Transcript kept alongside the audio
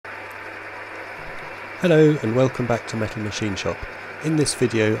Hello and welcome back to Metal Machine Shop. In this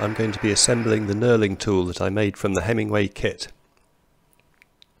video I'm going to be assembling the knurling tool that I made from the Hemingway kit.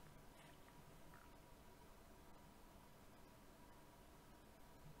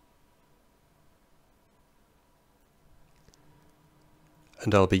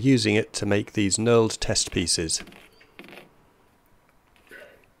 And I'll be using it to make these knurled test pieces.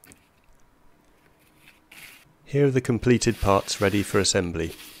 Here are the completed parts ready for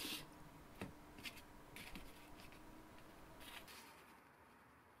assembly.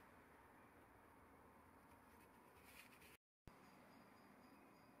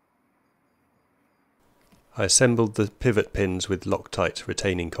 I assembled the pivot pins with Loctite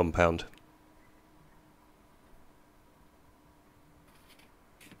retaining compound.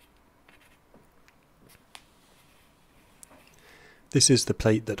 This is the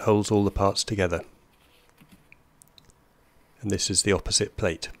plate that holds all the parts together. And this is the opposite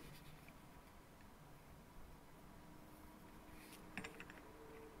plate.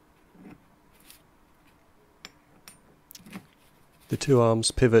 The two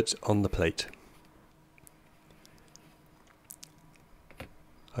arms pivot on the plate.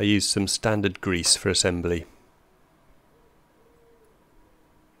 I used some standard grease for assembly.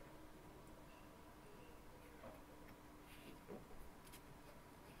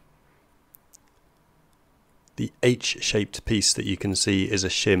 The H-shaped piece that you can see is a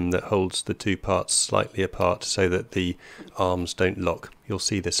shim that holds the two parts slightly apart so that the arms don't lock. You'll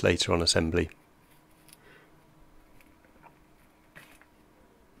see this later on assembly.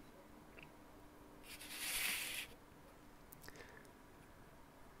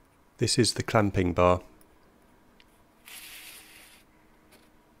 This is the clamping bar.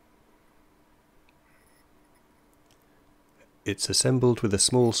 It's assembled with a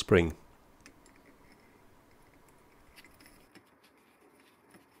small spring.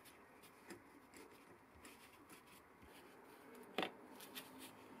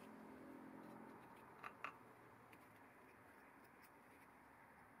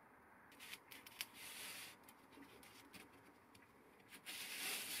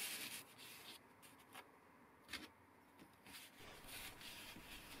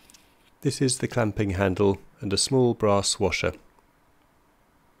 This is the clamping handle and a small brass washer.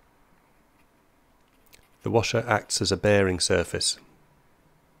 The washer acts as a bearing surface.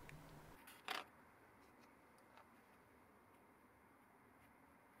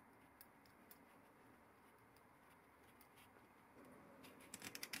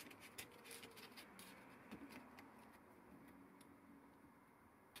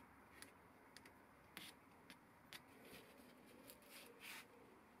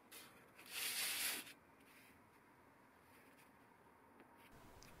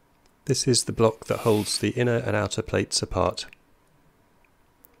 This is the block that holds the inner and outer plates apart.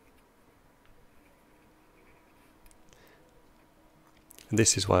 And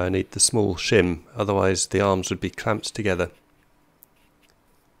this is why I need the small shim, otherwise the arms would be clamped together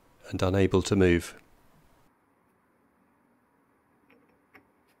and unable to move.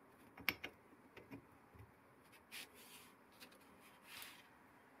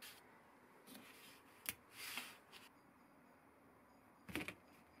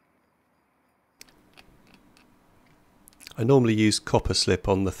 I normally use copper slip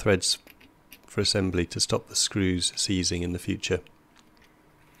on the threads for assembly to stop the screws seizing in the future.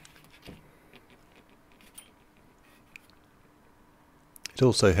 It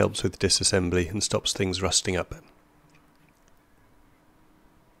also helps with disassembly and stops things rusting up.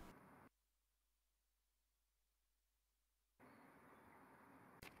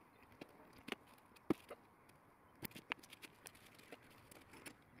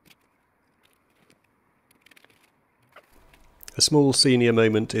 A small senior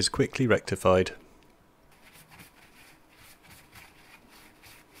moment is quickly rectified.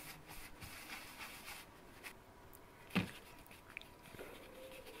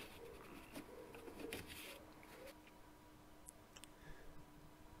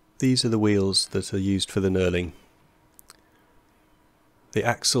 These are the wheels that are used for the knurling. The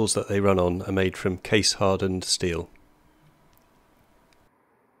axles that they run on are made from case-hardened steel.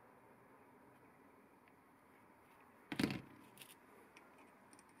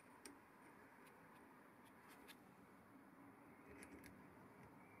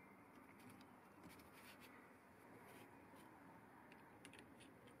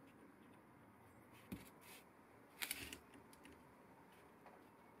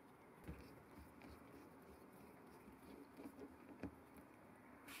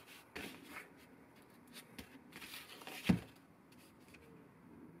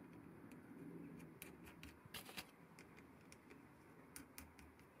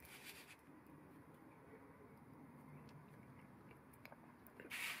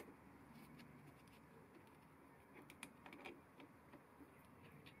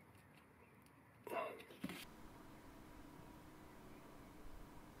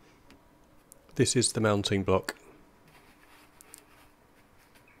 This is the mounting block.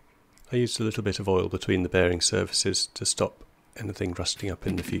 I used a little bit of oil between the bearing surfaces to stop anything rusting up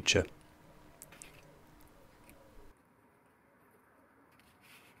in the future.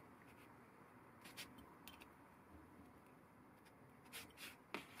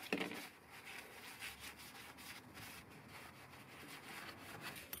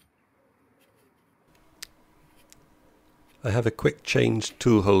 I have a quick change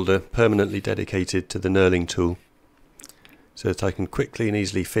tool holder permanently dedicated to the knurling tool, so that I can quickly and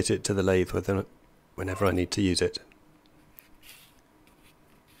easily fit it to the lathe whenever I need to use it.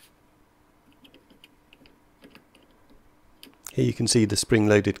 Here you can see the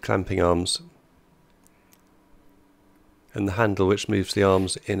spring-loaded clamping arms and the handle which moves the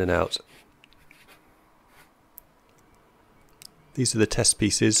arms in and out. These are the test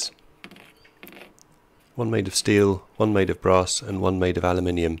pieces. One made of steel, one made of brass and one made of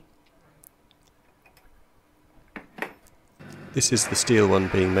aluminium. This is the steel one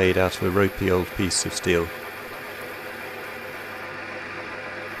being made out of a ropey old piece of steel.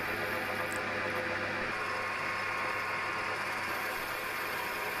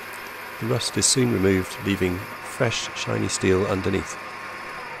 The rust is soon removed, leaving fresh, shiny steel underneath.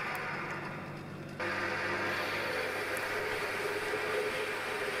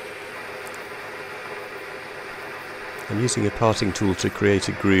 I'm using a parting tool to create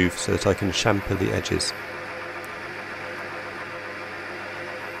a groove so that I can chamfer the edges.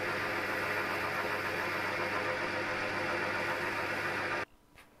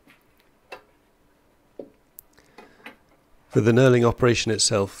 For the knurling operation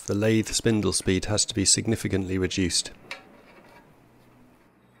itself, the lathe spindle speed has to be significantly reduced.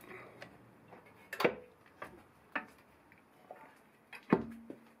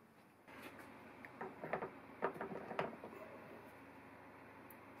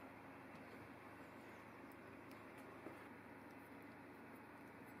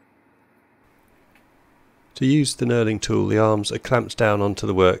 To use the knurling tool, the arms are clamped down onto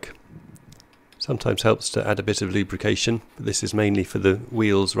the work. Sometimes helps to add a bit of lubrication, but this is mainly for the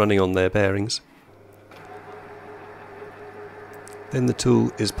wheels running on their bearings. Then the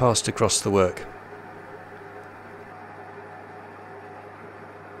tool is passed across the work.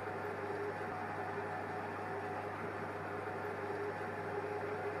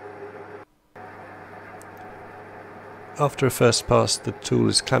 After a first pass, the tool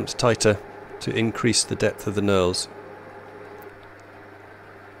is clamped tighter to increase the depth of the knurls.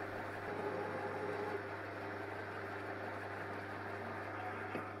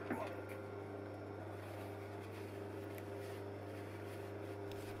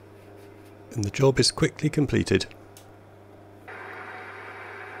 And the job is quickly completed.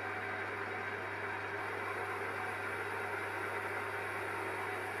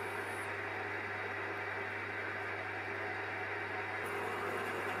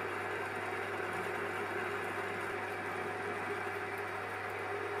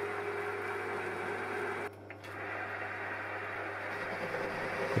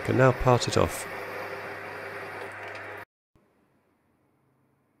 I can now part it off.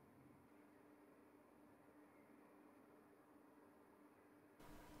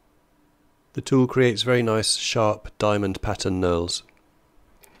 The tool creates very nice, sharp, diamond pattern knurls.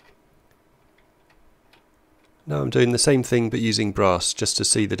 Now I'm doing the same thing but using brass, just to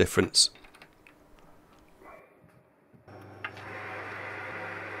see the difference.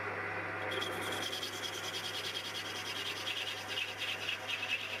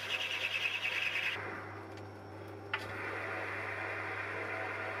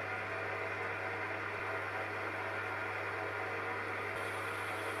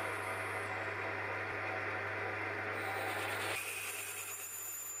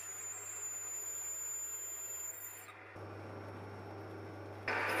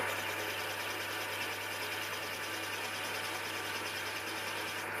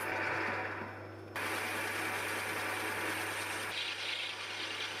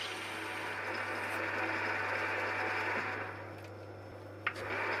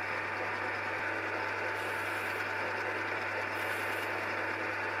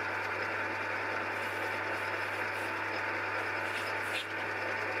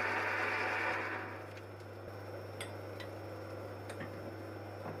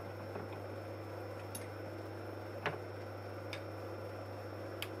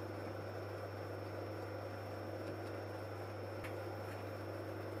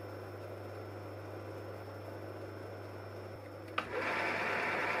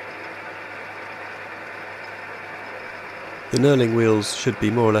 The knurling wheels should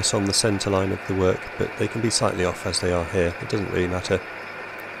be more or less on the centre line of the work, but they can be slightly off as they are here. It doesn't really matter.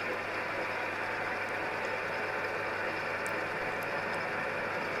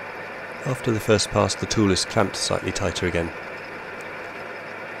 After the first pass, the tool is clamped slightly tighter again.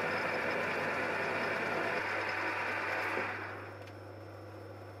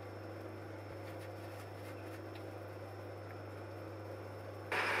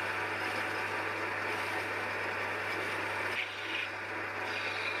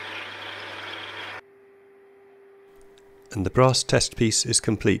 And the brass test piece is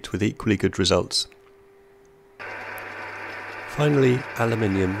complete with equally good results. Finally,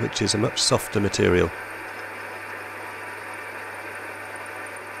 aluminium, which is a much softer material.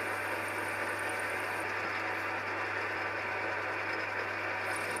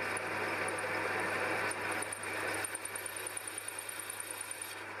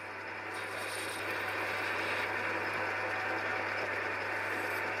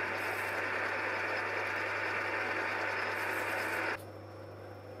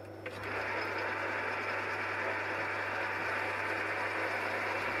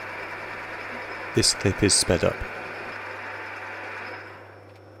 This clip is sped up.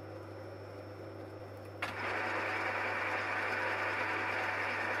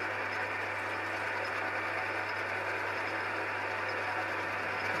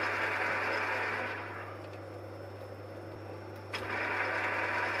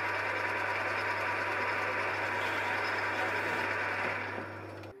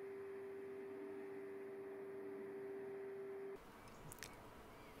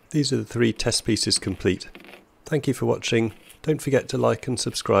 These are the 3 test pieces complete. Thank you for watching. Don't forget to like and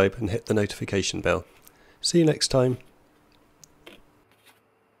subscribe and hit the notification bell. See you next time.